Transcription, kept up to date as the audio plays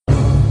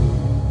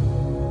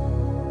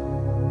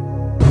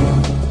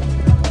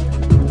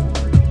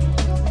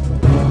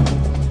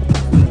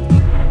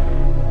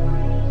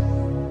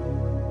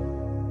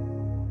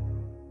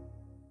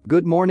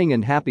Good morning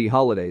and happy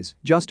holidays.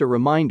 Just a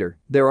reminder,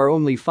 there are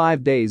only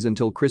 5 days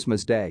until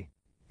Christmas Day.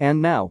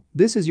 And now,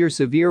 this is your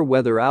severe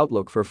weather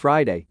outlook for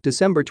Friday,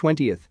 December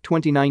 20th,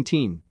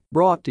 2019,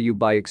 brought to you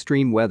by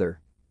Extreme Weather.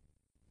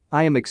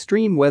 I am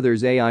Extreme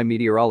Weather's AI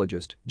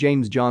meteorologist,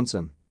 James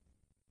Johnson.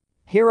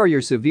 Here are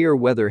your severe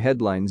weather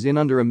headlines in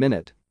under a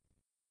minute.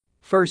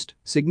 First,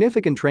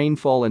 significant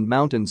rainfall and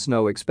mountain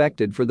snow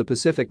expected for the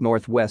Pacific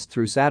Northwest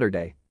through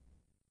Saturday.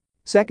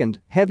 Second,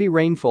 heavy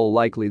rainfall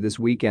likely this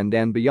weekend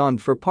and beyond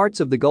for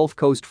parts of the Gulf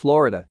Coast,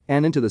 Florida,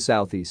 and into the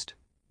southeast.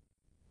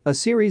 A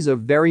series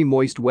of very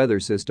moist weather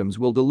systems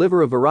will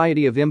deliver a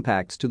variety of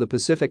impacts to the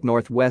Pacific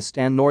Northwest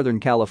and Northern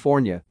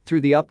California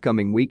through the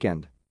upcoming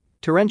weekend.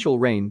 Torrential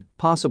rain,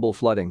 possible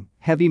flooding,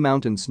 heavy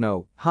mountain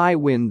snow, high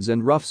winds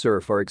and rough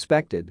surf are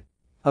expected.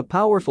 A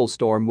powerful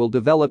storm will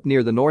develop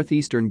near the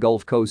northeastern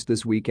Gulf Coast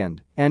this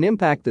weekend and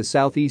impact the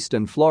southeast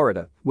and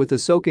Florida with the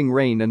soaking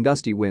rain and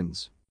gusty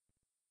winds.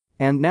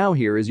 And now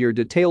here is your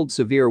detailed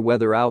severe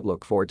weather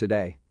outlook for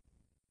today.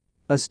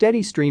 A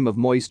steady stream of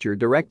moisture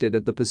directed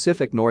at the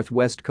Pacific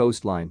Northwest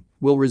coastline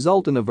will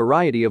result in a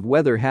variety of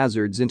weather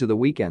hazards into the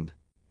weekend.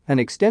 An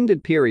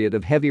extended period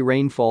of heavy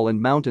rainfall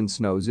and mountain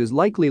snows is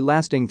likely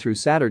lasting through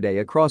Saturday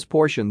across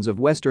portions of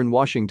western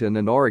Washington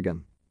and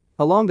Oregon.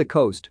 Along the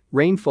coast,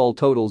 rainfall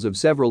totals of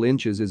several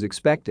inches is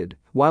expected,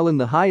 while in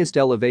the highest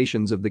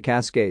elevations of the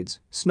Cascades,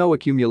 snow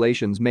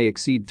accumulations may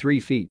exceed 3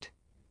 feet.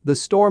 The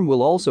storm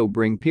will also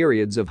bring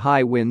periods of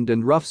high wind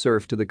and rough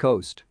surf to the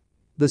coast.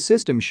 The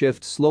system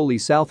shifts slowly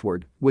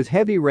southward, with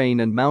heavy rain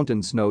and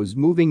mountain snows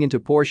moving into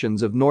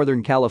portions of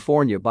Northern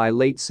California by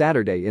late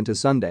Saturday into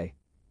Sunday.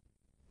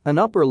 An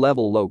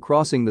upper-level low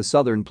crossing the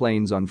southern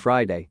plains on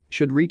Friday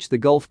should reach the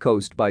Gulf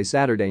Coast by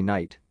Saturday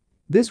night.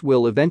 This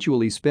will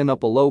eventually spin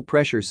up a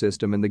low-pressure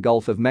system in the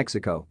Gulf of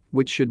Mexico,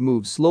 which should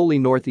move slowly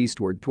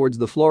northeastward towards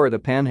the Florida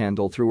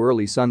Panhandle through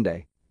early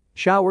Sunday.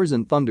 Showers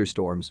and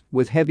thunderstorms,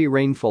 with heavy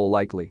rainfall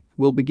likely,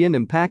 will begin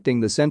impacting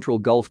the central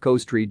Gulf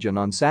Coast region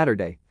on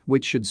Saturday,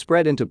 which should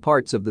spread into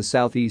parts of the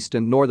southeast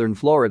and northern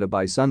Florida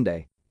by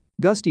Sunday.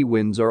 Gusty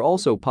winds are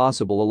also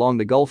possible along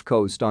the Gulf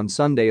Coast on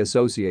Sunday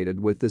associated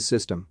with this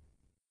system.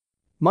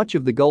 Much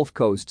of the Gulf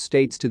Coast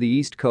states to the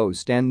East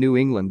Coast and New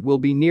England will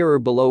be near or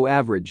below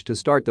average to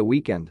start the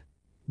weekend.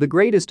 The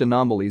greatest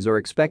anomalies are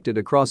expected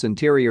across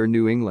interior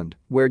New England,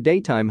 where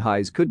daytime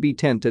highs could be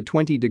 10 to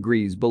 20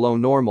 degrees below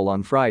normal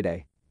on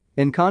Friday.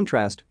 In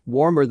contrast,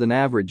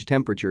 warmer-than-average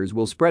temperatures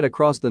will spread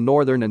across the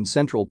northern and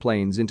central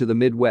plains into the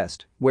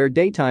Midwest, where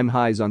daytime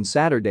highs on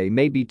Saturday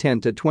may be 10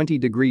 to 20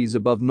 degrees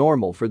above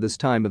normal for this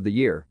time of the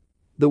year.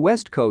 The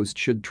West Coast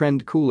should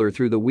trend cooler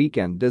through the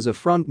weekend as a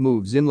front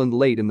moves inland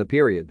late in the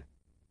period.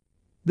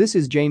 This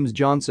is James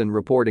Johnson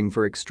reporting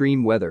for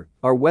Extreme Weather.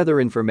 Our weather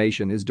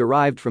information is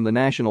derived from the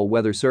National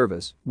Weather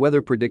Service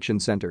Weather Prediction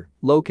Center,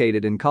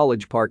 located in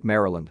College Park,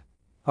 Maryland.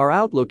 Our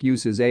outlook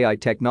uses AI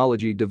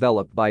technology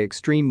developed by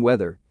Extreme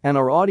Weather, and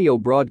our audio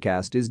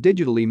broadcast is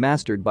digitally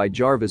mastered by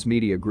Jarvis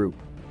Media Group.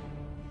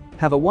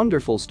 Have a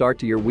wonderful start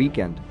to your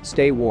weekend,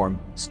 stay warm,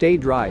 stay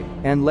dry,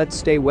 and let's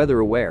stay weather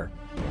aware.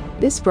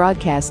 This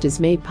broadcast is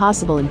made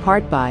possible in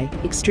part by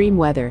Extreme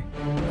Weather.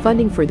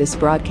 Funding for this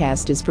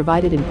broadcast is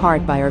provided in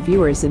part by our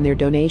viewers and their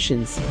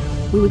donations.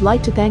 We would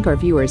like to thank our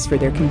viewers for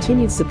their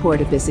continued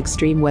support of this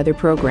Extreme Weather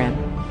program.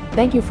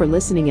 Thank you for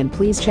listening, and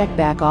please check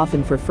back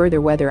often for further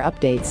weather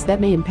updates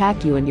that may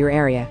impact you and your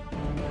area.